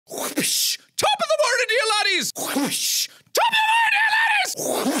ladies! Top of the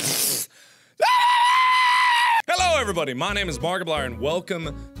morning, ladies! Hello, everybody. My name is Markiplier, and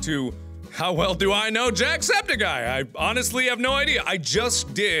welcome to How Well Do I Know JackSepticEye? I honestly have no idea. I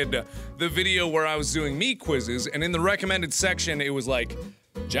just did the video where I was doing me quizzes, and in the recommended section, it was like,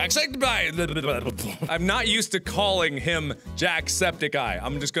 JackSepticEye. I'm not used to calling him JackSepticEye.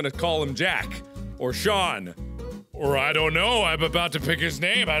 I'm just gonna call him Jack. Or Sean. Or I don't know, I'm about to pick his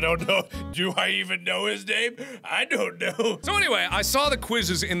name. I don't know. Do I even know his name? I don't know. So anyway, I saw the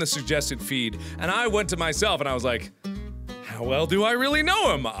quizzes in the suggested feed, and I went to myself and I was like, how well do I really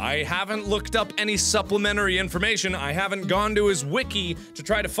know him? I haven't looked up any supplementary information. I haven't gone to his wiki to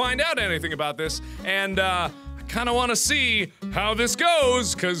try to find out anything about this, and I kinda wanna see how this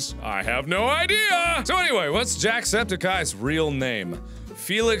goes, cause I have no idea. So anyway, what's JackSepticEye's real name?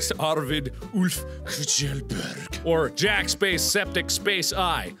 Felix Arvid Ulf Kjellberg. Or Jack Space Septic Space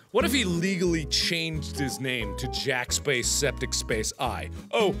Eye. What if he legally changed his name to Jack Space Septic Space Eye?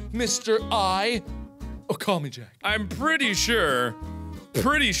 Oh, Mr. I? Oh, call me Jack. I'm pretty sure,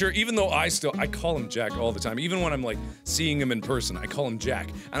 even though I call him Jack all the time, even when I'm like seeing him in person, I call him Jack.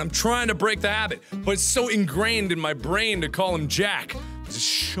 And I'm trying to break the habit, but it's so ingrained in my brain to call him Jack. It's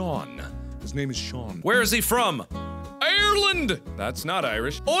Sean. His name is Sean. Where is he from? Ireland! That's not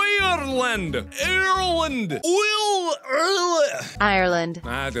Irish. Ireland! Ireland! Ireland.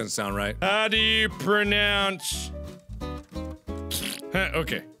 That doesn't sound right. How do you pronounce...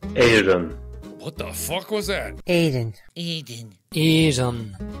 Okay. Asian. What the fuck was that? Aiden. Eden.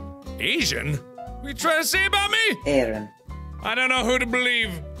 Asian. Asian? What are you trying to say about me? Aaron. I don't know who to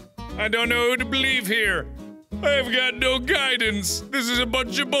believe. I don't know who to believe here. I've got no guidance. This is a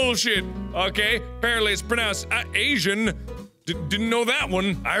bunch of bullshit. Okay, apparently it's pronounced Asian. Didn't know that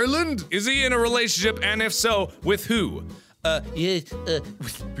one. Ireland? Is he in a relationship, and if so, with who? With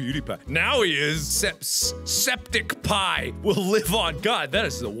PewDiePie. Now he is. Septic Pie will live on. God, that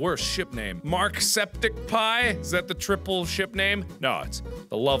is the worst ship name. Markiplier? Is that the triple ship name? No, it's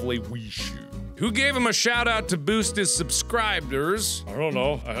the lovely Wishu. Who gave him a shout out to boost his subscribers? I don't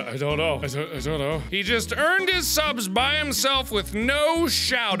know. I don't know. I don't know. He just earned his subs by himself with no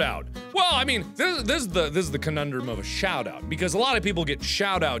shout out. Well, I mean, this is the conundrum of a shout out, because a lot of people get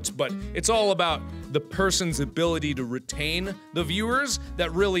shout outs, but it's all about the person's ability to retain the viewers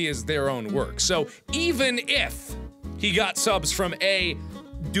that really is their own work. So even if he got subs from A,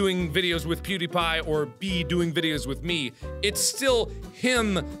 doing videos with PewDiePie, or B, doing videos with me, it's still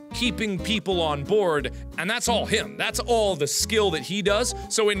him keeping people on board, and that's all him. That's all the skill that he does.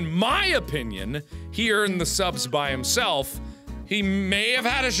 So in my opinion, he earned the subs by himself. He may have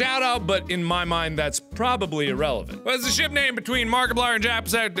had a shout out, but in my mind, that's probably irrelevant. What's the ship name between Markiplier and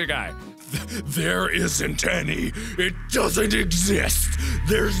JackSepticEye? There isn't any. It doesn't exist.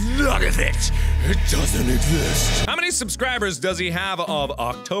 There's none of it. It doesn't exist. How many subscribers does he have of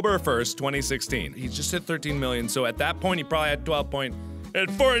October 1st, 2016? He just hit 13 million, so at that point he probably had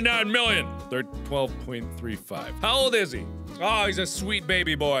 49 million. They're 12.35. How old is he? Oh, he's a sweet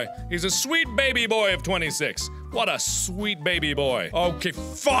baby boy. He's a sweet baby boy of 26. What a sweet baby boy. Okay,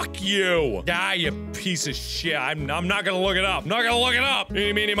 fuck you. Ah, you piece of shit. I'm not gonna look it up. I'm not gonna look it up.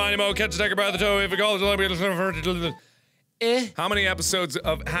 Eeny, meeny, miny, mo, catch a tiger by the toe. If it calls, how many episodes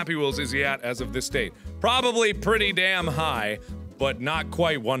of Happy Wheels is he at as of this date? Probably pretty damn high, but not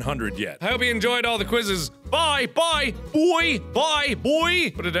quite 100 yet. I hope you enjoyed all the quizzes. Bye, bye, boy, bye,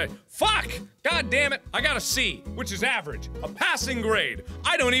 boy. What did I? Fuck! God damn it, I got a C, which is average. A passing grade.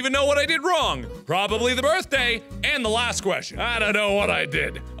 I don't even know what I did wrong. Probably the birthday and the last question. I don't know what I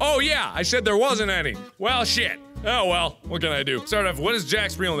did. Oh yeah, I said there wasn't any. Well, shit. Oh well, what can I do? Start off, what is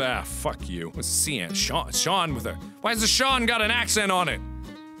Jack's real name? Ah, fuck you. What's C in? Sean with a... Why has the Sean got an accent on it?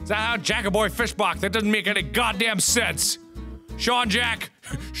 Is that how Jack-a-boy Fishbach? That doesn't make any goddamn sense. Sean Jack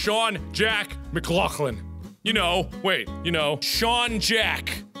McLaughlin. You know, wait, you know, Sean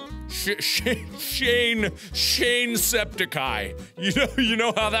Jack. Shane Septiceye. You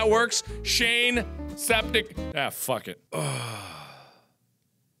know how that works? Shane Septic. Ah, fuck it.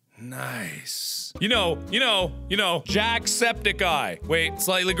 Nice. You know, JackSepticEye. Wait,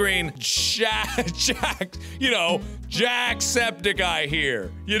 slightly green. JackSepticEye here.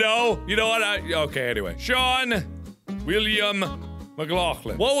 You know what okay, anyway. Sean William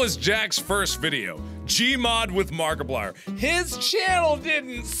McLaughlin. What was Jack's first video? Gmod with Markiplier. His channel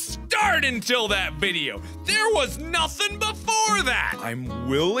didn't start until that video. There was nothing before that. I'm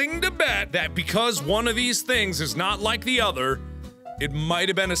willing to bet that because one of these things is not like the other, it might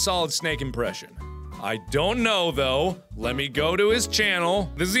have been a Solid Snake impression. I don't know though. Let me go to his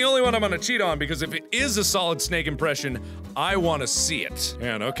channel. This is the only one I'm gonna cheat on because if it is a solid snake impression, I wanna see it.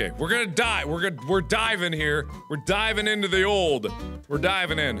 And okay, we're gonna die. We're diving here. We're diving into the old. We're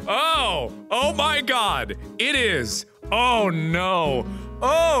diving in. Oh my God, it is. Oh no.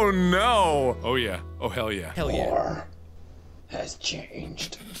 Oh no. Oh yeah. Oh hell yeah. Hell yeah. War has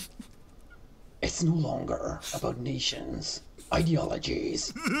changed. It's no longer about nations,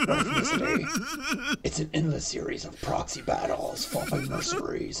 ideologies, or ethnicity. It's an endless series of proxy battles fought by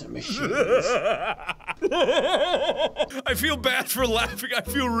mercenaries and machines. I feel bad for laughing. I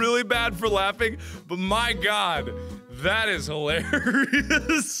feel really bad for laughing, but my God, that is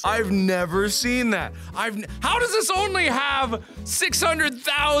hilarious. I've never seen that. How does this only have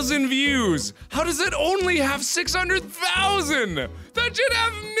 600,000 views? How does it only have 600,000? That should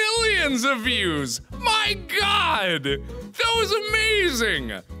have millions of views. My God, that was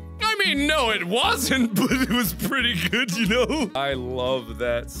amazing. I mean, no, it wasn't, but it was pretty good, you know? I love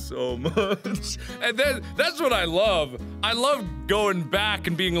that so much. And that's what I love. I love going back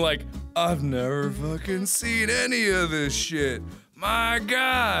and being like, I've never fucking seen any of this shit. My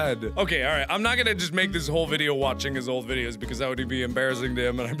God. Okay, all right, I'm not gonna just make this whole video watching his old videos because that would be embarrassing to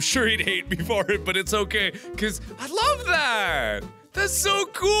him and I'm sure he'd hate me for it, but it's okay, because I love that. That's so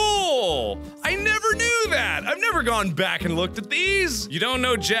cool! I never knew that! I've never gone back and looked at these! You don't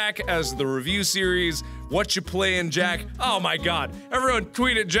know Jack as the review series, What You Playin' Jack? Oh my God, everyone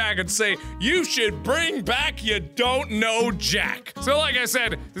tweet at Jack and say, you should bring back You Don't Know Jack! So like I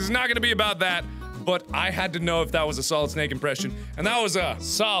said, this is not gonna be about that, but I had to know if that was a solid snake impression, and that was a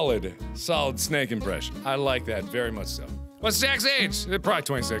solid snake impression. I like that very much so. What's Jack's age? Probably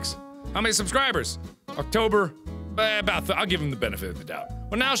 26. How many subscribers? October? I'll give him the benefit of the doubt.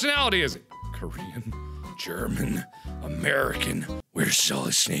 What nationality is he? Korean, German, American. Where's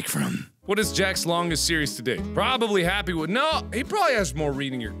Solid Snake from? What is Jack's longest series to date? Probably Happy Wheels. No, he probably has more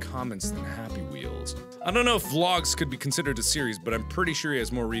reading your comments than Happy Wheels. I don't know if vlogs could be considered a series, but I'm pretty sure he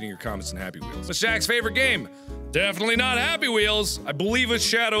has more reading your comments than Happy Wheels. What's Jack's favorite game? Definitely not Happy Wheels. I believe it's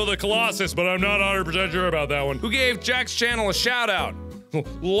Shadow of the Colossus, but I'm not 100% sure about that one. Who gave Jack's channel a shout out?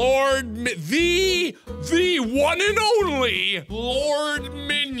 Lord, the one and only Lord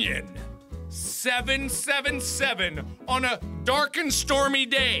Minion. 777 on a dark and stormy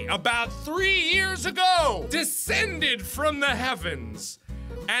day about 3 years ago descended from the heavens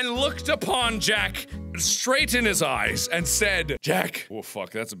and looked upon Jack straight in his eyes and said, Jack. Oh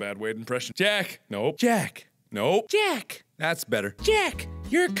fuck, that's a bad Wade impression. Jack. Nope. Jack. Nope. Jack. That's better. Jack,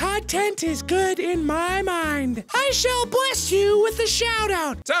 your content is good in my mind. I shall bless you with a shout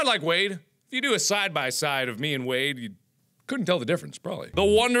out. Sound like Wade. If you do a side-by-side of me and Wade, you couldn't tell the difference, probably. The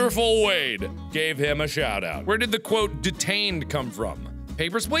wonderful Wade gave him a shout out. Where did the quote detained come from?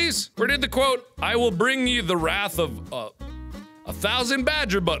 Papers, please? Where did the quote, I will bring you the wrath of 1,000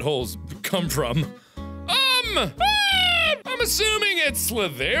 badger buttholes come from? I'm assuming it's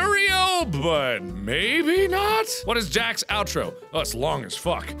Slitherio, but maybe not? What is Jack's outro? Oh, it's long as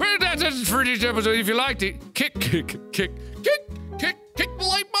fuck. That's it for each episode. If you liked it, kick the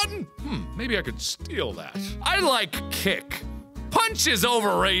like button. Maybe I could steal that. I like kick. Punch is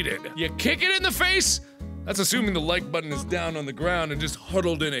overrated. You kick it in the face? That's assuming the like button is down on the ground and just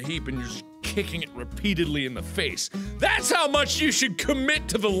huddled in a heap and you're just kicking it repeatedly in the face. That's how much you should commit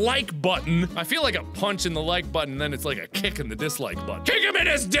to the like button. I feel like a punch in the like button, then it's like a kick in the dislike button. Kick him in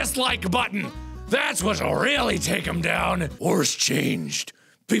his dislike button! That's what'll really take him down. Wars changed.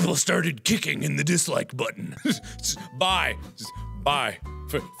 People started kicking in the dislike button. Bye. Just bye.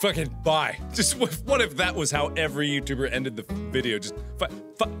 Fucking bye. Just what if that was how every YouTuber ended the video? Just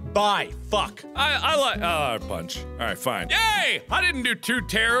bye. Fuck. I like punch. All right, fine. Yay! I didn't do too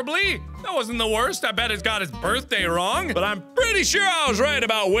terribly. That wasn't the worst. I bet he's got his birthday wrong, but I'm pretty sure I was right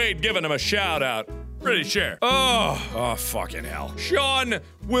about Wade giving him a shout out. Pretty sure. Oh, fucking hell. Sean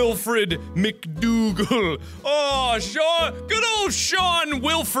Wilfred McDougal. Oh, good old Sean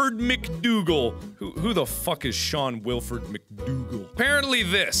Wilfred McDougal. Who the fuck is Sean Wilfred McDougal? Apparently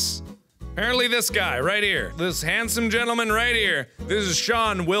this guy right here. This handsome gentleman right here. This is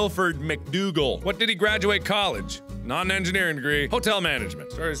Sean Wilfred McDougal. What did he graduate college? Not an engineering degree. Hotel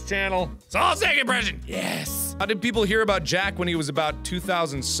management. Start his channel. Solid Snake impression. Yes. How did people hear about Jack when he was about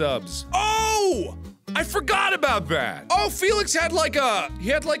 2,000 subs? Oh! I forgot about that. Oh, Felix had like he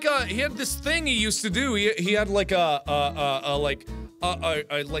had this thing he used to do. He had like a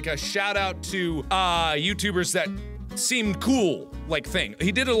shout out to YouTubers that seemed cool like thing.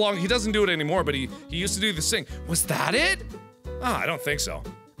 He did it he doesn't do it anymore, but he used to do this thing. Was that it? Oh, I don't think so.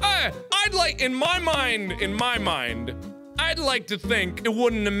 I'd like, in my mind, I'd like to think it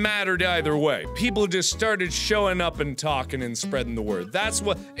wouldn't have mattered either way. People just started showing up and talking and spreading the word. That's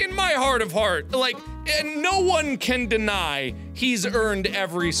what, in my heart of heart, like, and no one can deny he's earned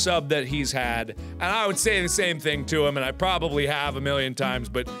every sub that he's had. And I would say the same thing to him, and I probably have a million times,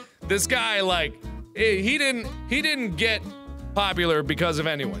 but this guy, like, he didn't get popular because of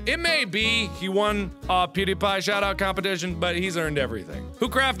anyone. It may be he won a PewDiePie shoutout competition, but he's earned everything. Who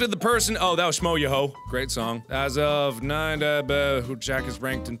crafted the person? Oh, that was Schmo Yo-Ho. Great song. As of 9, who Jack is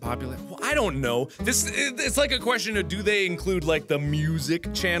ranked in popular? Well, I don't know. It's like a question of do they include like the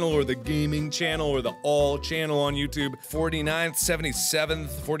music channel or the gaming channel or the all channel on YouTube? 49th, 77th,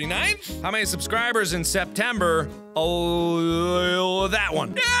 49th? How many subscribers in September? Oh, that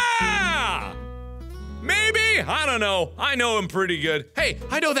one. Yeah! Maybe? I don't know. I know him pretty good. Hey,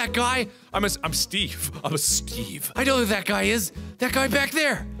 I know that guy. I'm Steve. I'm a Steve. I know who that guy is. That guy back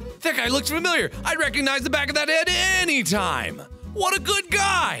there. That guy looks familiar. I'd recognize the back of that head anytime. What a good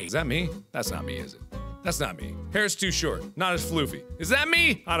guy. Is that me? That's not me, is it? That's not me. Hair's too short. Not as floofy. Is that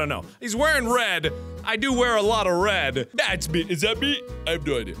me? I don't know. He's wearing red. I do wear a lot of red. That's me. Is that me? I have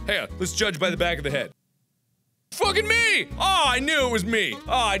no idea. Hang on. Let's judge by the back of the head. Fucking me! Oh, I knew it was me. Oh,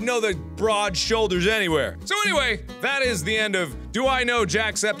 I know the broad shoulders anywhere. So anyway, that is the end of Do I Know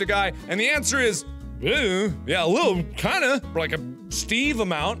JackSepticEye? And the answer is, yeah, a little, kinda, like a Steve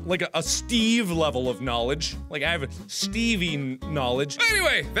amount, like a Steve level of knowledge. Like I have a Stevie knowledge.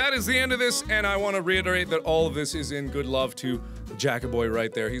 Anyway, that is the end of this, and I want to reiterate that all of this is in good love to Jackaboy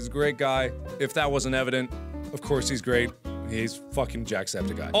right there. He's a great guy. If that wasn't evident, of course he's great. He's fucking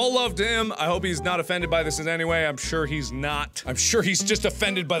JackSepticEye. All love to him. I hope he's not offended by this in any way. I'm sure he's not. I'm sure he's just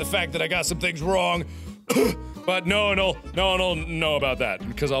offended by the fact that I got some things wrong. But no one will know about that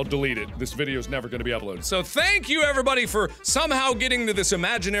because I'll delete it. This video is never gonna be uploaded. So thank you everybody for somehow getting to this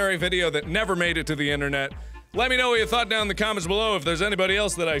imaginary video that never made it to the internet. Let me know what you thought down in the comments below. If there's anybody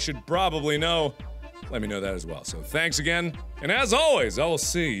else that I should probably know, let me know that as well. So thanks again. And as always, I will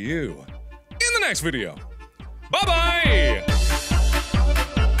see you in the next video. Bye-bye!